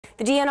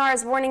The DNR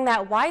is warning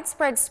that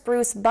widespread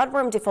spruce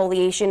budworm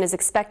defoliation is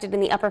expected in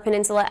the Upper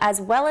Peninsula as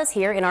well as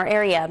here in our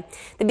area.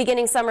 The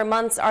beginning summer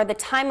months are the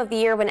time of the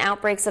year when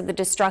outbreaks of the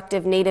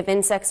destructive native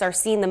insects are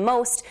seen the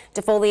most,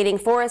 defoliating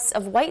forests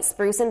of white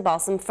spruce and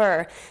balsam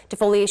fir.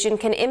 Defoliation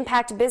can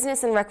impact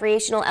business and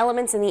recreational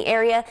elements in the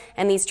area,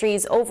 and these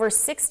trees over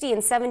 60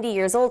 and 70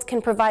 years old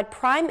can provide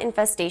prime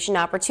infestation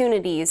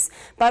opportunities.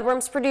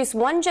 Budworms produce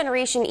one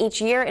generation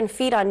each year and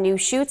feed on new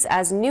shoots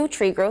as new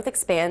tree growth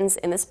expands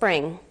in the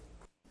spring.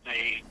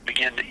 They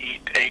begin to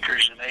eat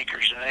acres and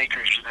acres and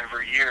acres, and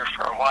every year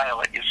for a while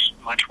it gets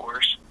much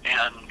worse.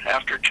 And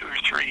after 2 or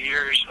 3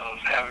 years of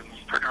having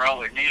pretty much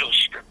all their needles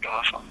stripped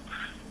off them,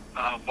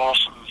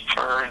 balsam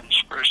fir and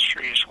spruce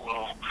trees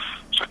will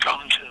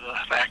succumb to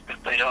the fact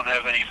that they don't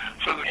have any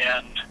food,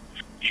 and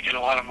you get a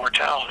lot of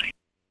mortality.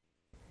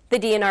 The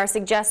DNR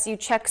suggests you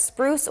check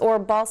spruce or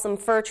balsam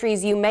fir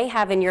trees you may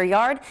have in your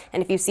yard,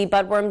 and if you see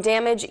budworm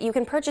damage, you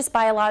can purchase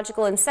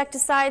biological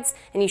insecticides,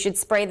 and you should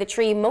spray the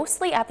tree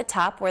mostly at the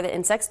top where the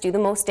insects do the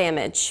most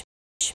damage.